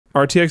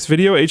RTX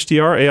video,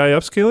 HDR, AI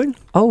upscaling?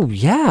 Oh,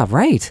 yeah,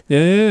 right.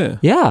 Yeah.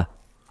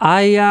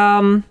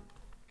 I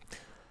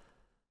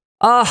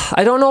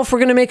don't know if we're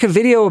going to make a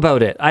video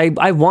about it.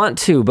 I want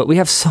to, but we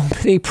have so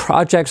many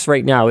projects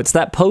right now. It's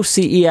that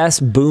post-CES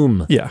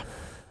boom. Yeah.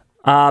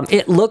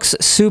 It looks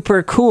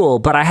super cool,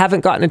 but I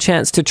haven't gotten a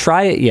chance to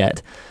try it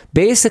yet.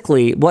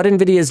 Basically, what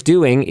Nvidia is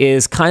doing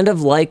is kind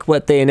of like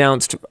what they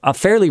announced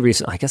fairly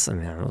recent. I guess, I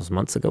don't know, it was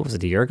months ago. Was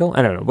it a year ago?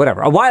 I don't know,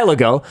 whatever. A while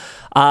ago.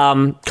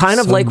 Kind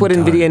of like what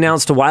Nvidia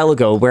announced a while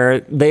ago,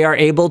 where they are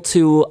able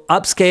to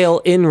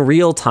upscale in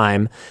real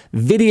time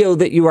video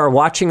that you are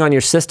watching on your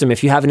system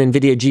if you have an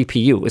Nvidia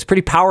GPU. It was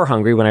pretty power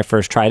hungry when I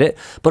first tried it,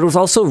 but it was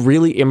also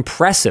really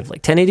impressive.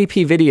 Like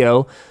 1080p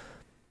video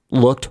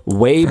looked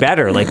way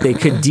better. Like they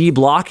could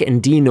deblock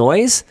and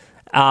denoise.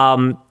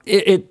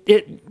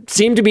 It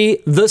seemed to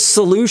be the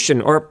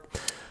solution, or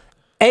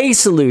a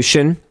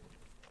solution,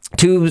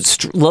 to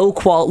low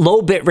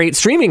bitrate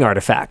streaming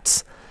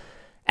artifacts.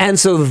 And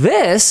so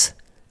this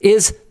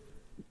is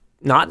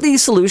not the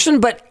solution,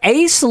 but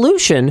a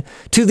solution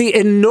to the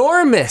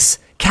enormous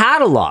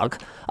catalog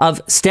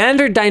of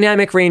standard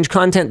dynamic range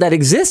content that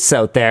exists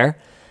out there,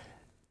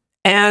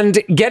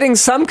 and getting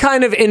some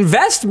kind of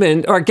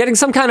investment or getting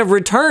some kind of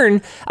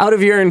return out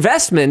of your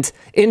investment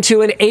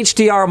into an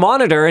HDR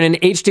monitor and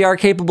an HDR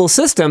capable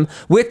system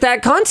with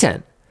that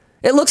content.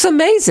 It looks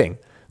amazing.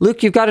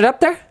 Luke, you've got it up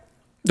there?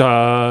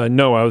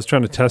 No, I was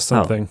trying to test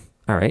something.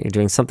 All right, you're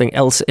doing something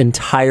else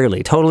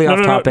entirely, totally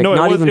off topic. No,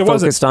 not even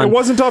focused on. It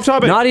wasn't off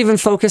topic. Not even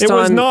focused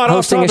on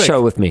hosting a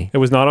show with me. It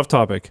was not off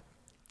topic.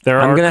 There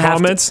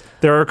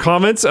are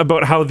comments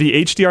about how the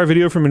HDR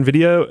video from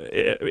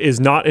Nvidia is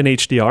not in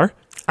HDR.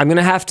 I'm going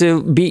to have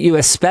to beat you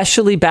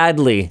especially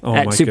badly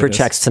at Super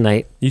Checks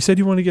tonight. You said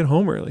you want to get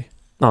home early.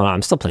 Oh, no,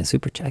 I'm still playing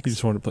Super Checks. You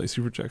just wanted to play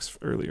Super Checks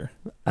earlier.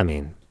 I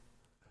mean...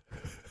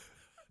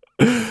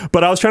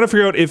 But I was trying to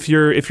figure out if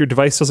your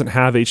device doesn't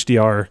have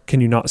HDR,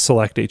 can you not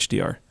select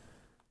HDR?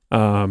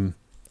 I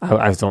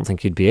don't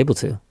think you'd be able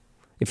to.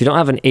 If you don't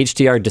have an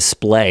HDR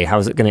display, how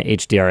is it going to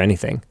HDR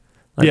anything?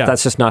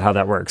 That's just not how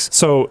that works.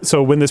 So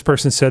when this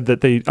person said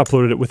that they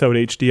uploaded it without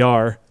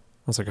HDR, I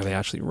was like, are they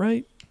actually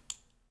right?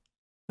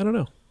 I don't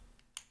know.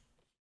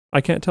 I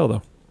can't tell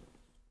though.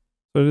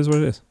 But it is what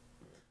it is.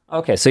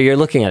 Okay, so you're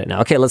looking at it now.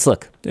 Okay, let's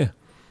look. Yeah.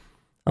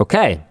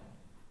 Okay.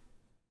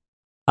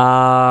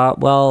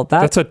 Well,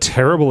 that's a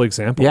terrible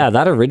example. Yeah,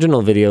 that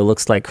original video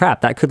looks like crap.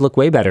 That could look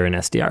way better in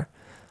SDR.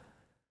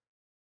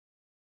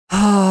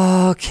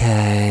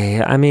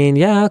 Okay. I mean,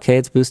 yeah, okay,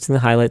 it's boosting the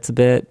highlights a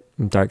bit.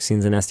 Dark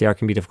scenes in SDR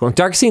can be difficult.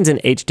 Dark scenes in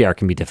HDR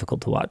can be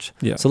difficult to watch.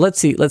 Yeah. So let's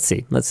see. This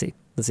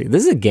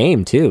is a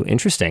game too.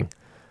 Interesting.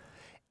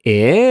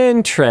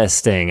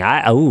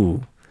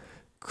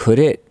 Could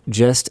it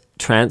just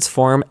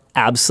transform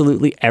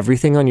absolutely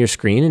everything on your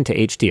screen into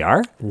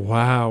HDR?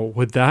 Wow.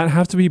 Would that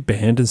have to be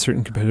banned in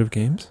certain competitive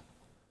games?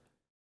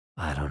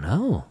 I don't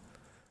know.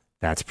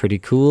 That's pretty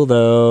cool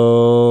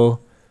though.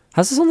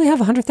 How does this only have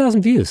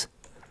 100,000 views?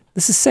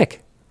 This is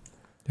sick.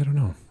 I don't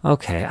know.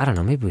 Okay, I don't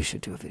know. Maybe we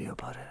should do a video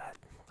about it.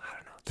 I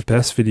don't know. The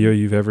best video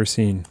you've ever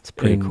seen. It's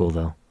pretty cool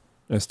though.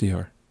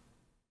 SDR.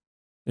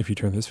 If you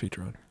turn this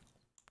feature on.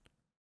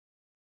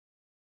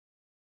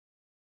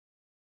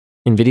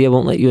 Nvidia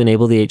won't let you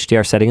enable the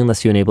HDR setting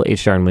unless you enable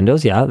HDR in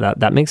Windows. Yeah,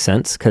 that makes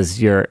sense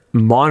because your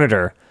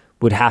monitor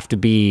would have to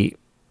be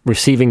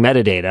receiving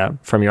metadata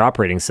from your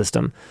operating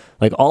system.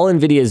 Like all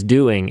Nvidia is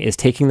doing is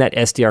taking that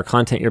SDR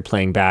content you're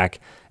playing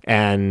back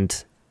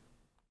and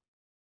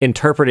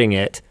interpreting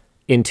it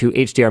into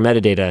HDR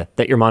metadata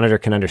that your monitor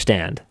can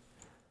understand.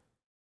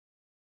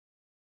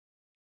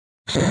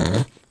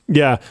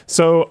 Yeah,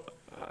 so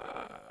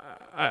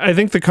I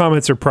think the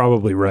comments are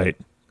probably right.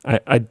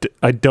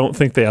 I don't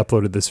think they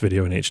uploaded this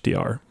video in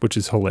HDR, which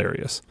is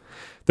hilarious.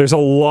 There's a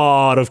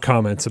lot of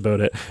comments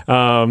about it.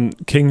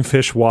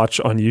 Kingfish Watch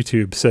on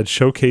YouTube said,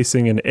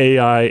 showcasing an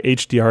AI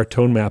HDR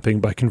tone mapping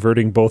by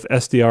converting both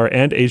SDR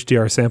and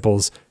HDR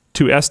samples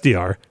to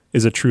SDR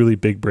is a truly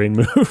big brain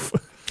move.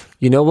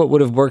 You know what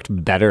would have worked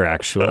better,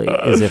 actually,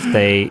 is if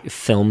they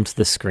filmed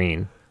the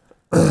screen.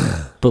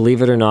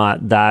 Believe it or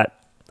not, that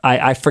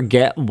I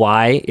forget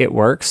why it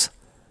works,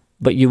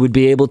 but you would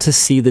be able to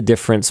see the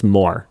difference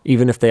more,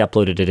 even if they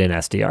uploaded it in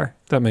SDR.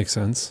 That makes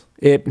sense.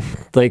 It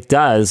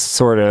does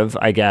sort of,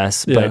 I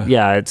guess, but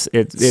yeah, it's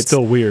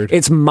still weird.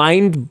 It's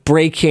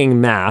mind-breaking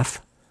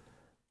math,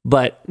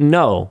 but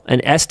no,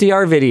 an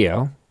SDR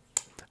video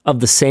of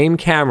the same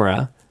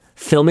camera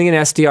filming an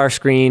SDR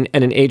screen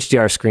and an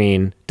HDR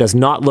screen does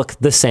not look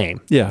the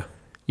same. Yeah.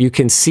 You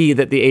can see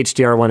that the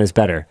HDR one is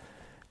better.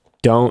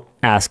 Don't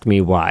ask me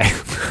why.